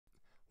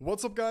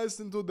What's up guys,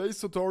 in today's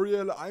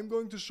tutorial I'm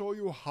going to show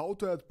you how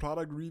to add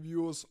product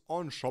reviews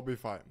on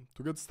Shopify.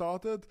 To get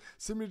started,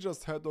 simply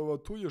just head over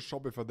to your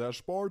Shopify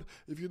dashboard.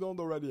 If you don't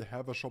already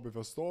have a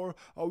Shopify store,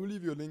 I will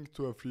leave you a link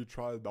to a free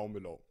trial down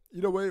below.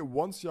 Either way,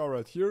 once you are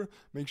right here,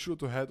 make sure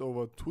to head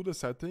over to the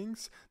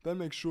settings, then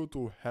make sure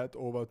to head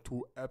over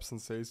to apps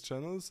and sales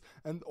channels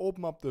and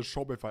open up the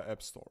Shopify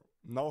app store.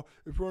 Now,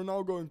 if we're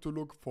now going to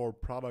look for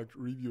product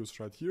reviews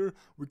right here,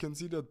 we can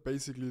see that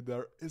basically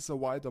there is a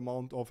wide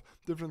amount of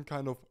different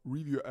kind of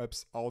review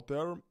apps out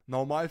there.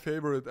 Now, my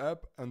favorite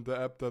app and the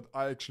app that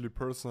I actually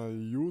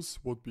personally use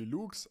would be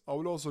Loox. I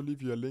will also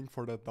leave you a link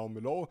for that down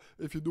below.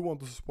 If you do want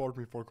to support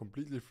me for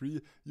completely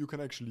free, you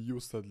can actually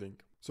use that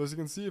link. So as you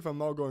can see, if I'm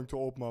now going to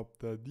open up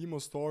the demo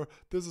store,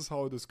 this is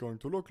how it is going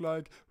to look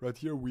like. Right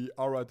here, we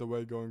are right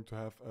away going to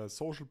have a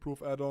social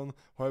proof add-on.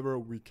 However,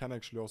 we can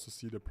actually also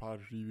see the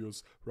product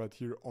reviews right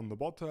here on the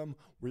bottom.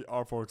 We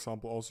are, for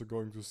example, also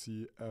going to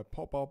see a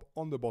pop-up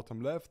on the bottom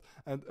left.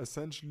 And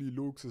essentially,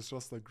 Loox is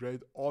just a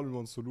great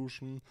all-in-one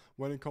solution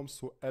when it comes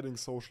to adding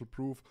social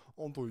proof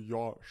onto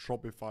your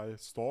Shopify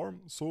store.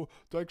 So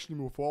to actually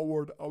move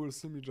forward, I will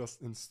simply just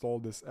install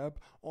this app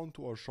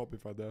onto our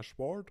Shopify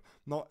dashboard.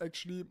 Now,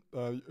 actually,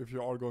 if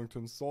you are going to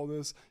install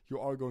this, you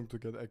are going to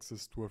get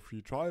access to a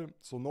free trial.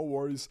 So no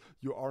worries,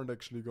 you aren't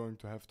actually going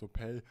to have to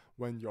pay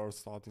when you are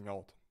starting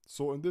out.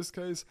 So in this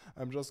case,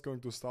 I'm just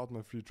going to start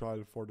my free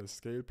trial for the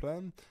scale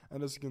plan.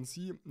 And as you can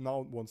see,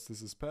 now once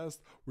this is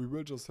passed, we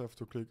will just have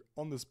to click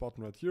on this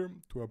button right here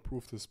to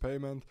approve this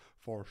payment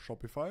for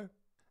Shopify.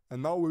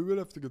 And now we will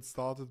have to get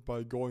started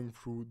by going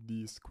through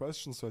these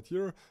questions right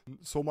here.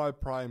 So my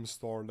prime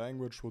store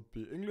language would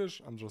be English.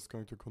 I'm just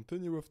going to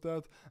continue with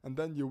that. And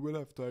then you will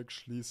have to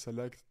actually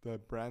select the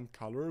brand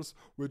colors,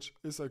 which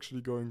is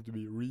actually going to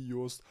be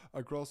reused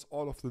across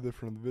all of the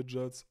different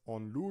widgets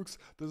on Loox.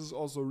 This is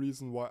also a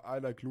reason why I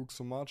like Loox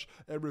so much.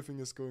 Everything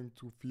is going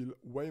to feel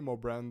way more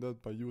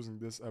branded by using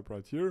this app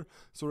right here.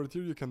 So right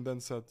here you can then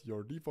set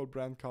your default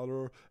brand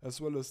color as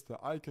well as the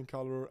icon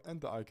color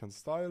and the icon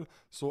style.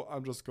 So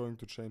I'm just going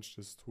to change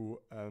this to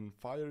a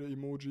fire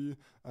emoji,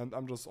 and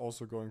I'm just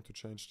also going to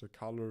change the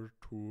color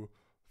to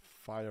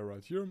fire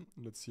right here.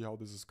 Let's see how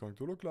this is going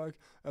to look like.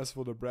 As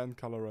for the brand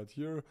color right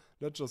here,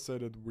 let's just say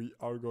that we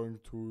are going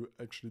to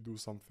actually do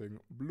something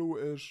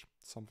bluish,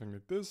 something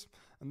like this,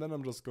 and then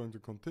I'm just going to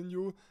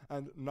continue.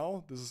 And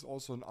now this is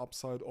also an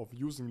upside of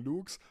using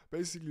Loox.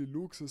 Basically,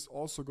 Loox is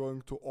also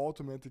going to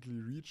automatically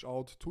reach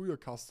out to your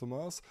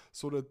customers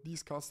so that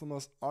these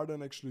customers are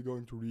then actually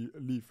going to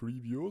leave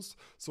reviews.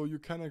 So you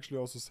can actually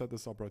also set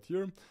this up right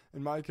here.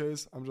 In my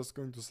case, I'm just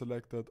going to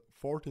select that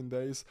 14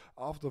 days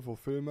after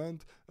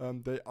fulfillment,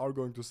 they are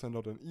going to send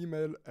out an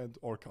email and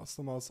our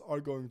customers are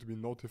going to be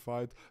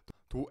notified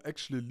to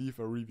actually leave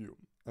a review.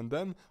 And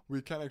then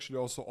we can actually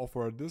also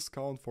offer a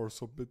discount for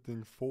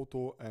submitting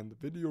photo and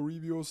video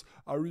reviews.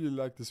 I really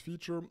like this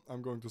feature.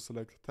 I'm going to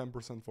select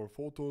 10% for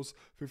photos,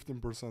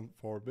 15%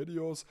 for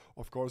videos.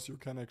 Of course, you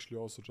can actually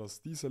also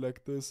just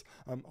deselect this.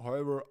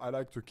 However, I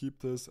like to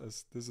keep this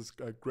as this is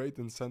a great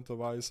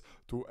incentivize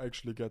to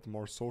actually get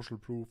more social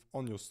proof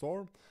on your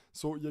store.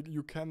 So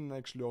you can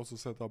actually also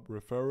set up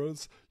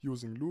referrals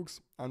using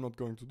Loox. I'm not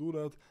going to do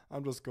that.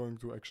 I'm just going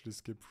to actually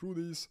skip through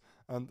these.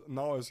 And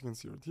now, as you can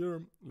see right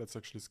here, let's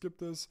actually skip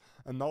this.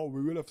 And now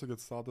we will have to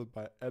get started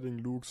by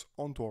adding Loox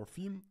onto our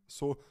theme.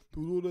 So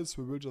to do this,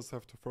 we will just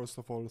have to first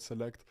of all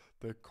select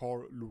the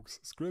core Loox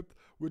script,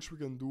 which we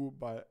can do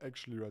by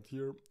actually right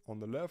here on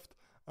the left,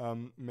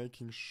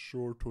 making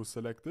sure to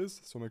select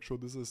this. So make sure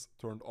this is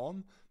turned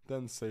on,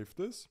 then save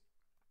this.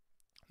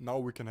 Now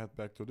we can head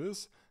back to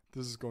this.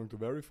 This is going to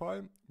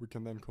verify. We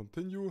can then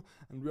continue,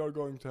 and we are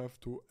going to have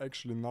to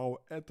actually now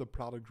add the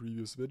product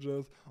reviews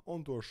widget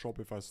onto our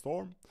Shopify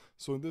store.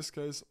 So in this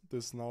case,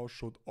 this now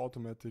should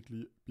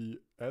automatically be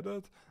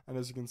added. And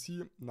as you can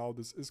see, now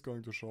this is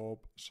going to show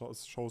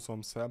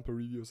some sample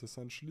reviews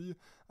essentially.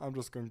 I'm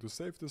just going to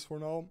save this for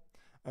now.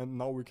 And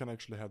now we can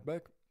actually head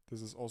back.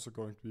 This is also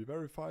going to be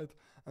verified.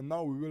 And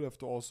now we will have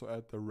to also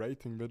add the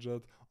rating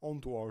widget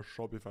onto our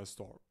Shopify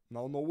store.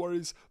 Now, no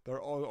worries, there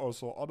are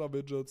also other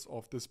widgets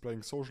of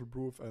displaying social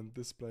proof and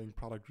displaying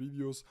product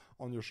reviews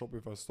on your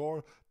Shopify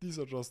store. These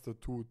are just the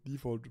two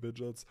default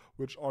widgets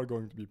which are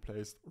going to be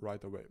placed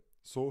right away.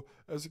 So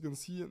as you can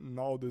see,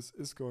 now this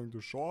is going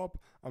to show up.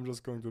 I'm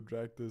just going to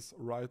drag this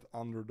right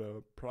under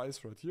the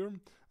price right here.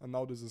 And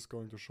now this is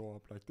going to show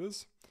up like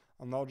this.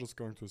 I'm now just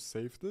going to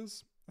save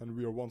this. And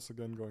we are once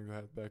again going to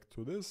head back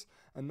to this.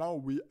 And now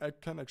we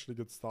can actually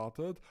get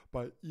started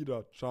by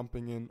either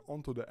jumping in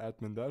onto the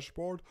admin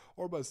dashboard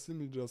or by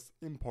simply just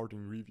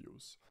importing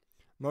reviews.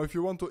 Now, if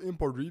you want to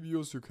import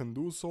reviews, you can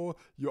do so.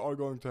 You are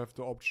going to have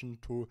the option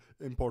to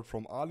import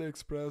from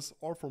AliExpress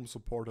or from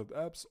supported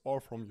apps or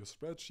from your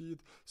spreadsheet.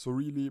 So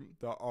really,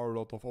 there are a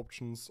lot of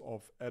options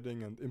of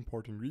adding and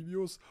importing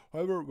reviews.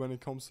 However, when it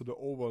comes to the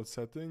overall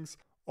settings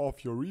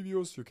of your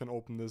reviews, you can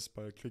open this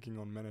by clicking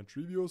on manage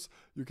reviews.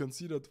 You can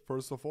see that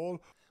first of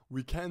all,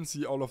 we can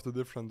see all of the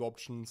different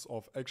options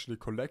of actually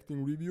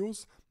collecting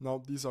reviews.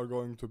 Now these are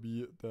going to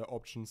be the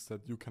options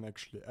that you can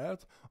actually add,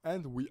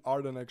 and we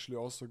are then actually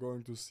also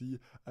going to see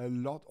a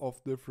lot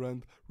of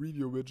different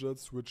review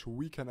widgets which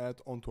we can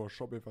add onto our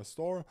Shopify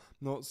store.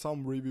 Now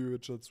some review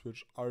widgets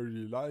which I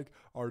really like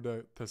are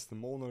the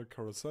testimonial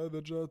carousel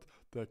widget,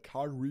 the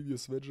card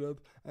reviews widget,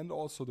 and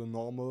also the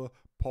normal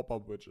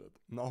pop-up widget.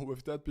 Now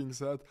with that being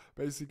said,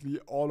 basically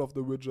all of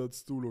the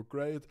widgets do look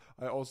great.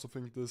 I also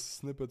think this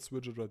snippets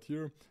widget right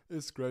here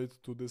is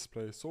great to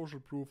display social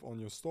proof on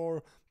your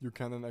store. You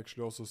can then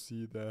actually also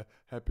see the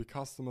happy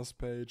customers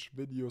page,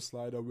 video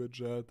slider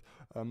widget,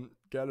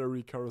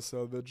 gallery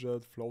carousel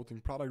widget, floating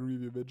product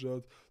review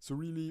widget. So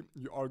really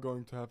you are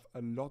going to have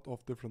a lot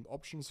of different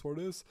options for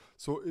this.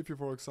 So if you,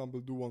 for example,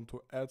 do want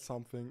to add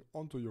something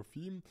onto your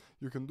theme,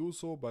 you can do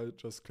so by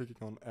just clicking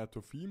on add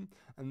to theme,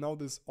 and now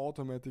this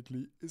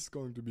automatically is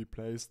going to be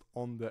placed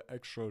on the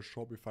actual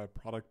Shopify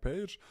product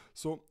page.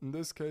 So in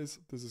this case,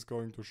 this is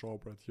going to show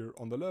up right here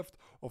on the left.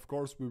 Of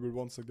course, we will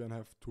once again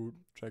have to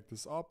check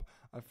this up.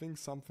 I think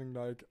something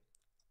like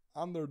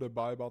under the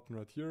buy button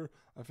right here,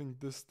 I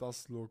think this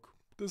does look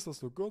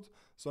good.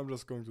 So I'm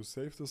just going to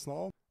save this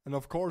now. And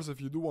of course,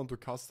 if you do want to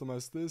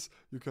customize this,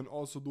 you can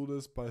also do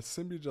this by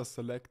simply just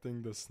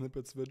selecting the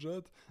snippets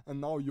widget. And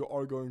now you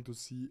are going to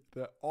see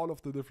all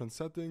of the different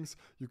settings.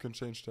 You can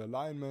change the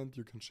alignment,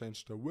 you can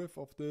change the width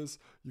of this,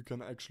 you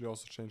can actually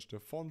also change the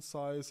font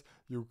size,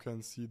 you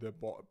can see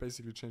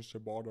basically change the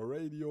border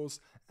radius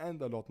and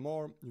a lot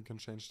more. You can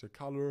change the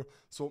color.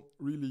 So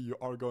really you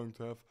are going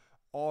to have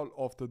all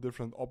of the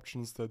different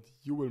options that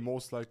you will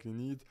most likely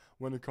need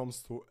when it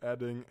comes to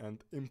adding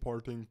and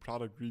importing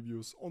product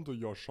reviews onto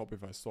your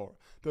Shopify store.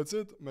 That's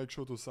it. Make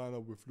sure to sign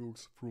up with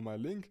Lux through my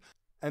link.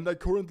 And I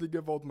currently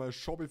give out my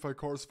Shopify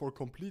course for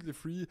completely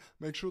free.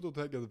 Make sure to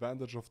take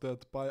advantage of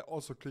that by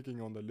also clicking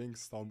on the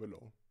links down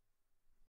below.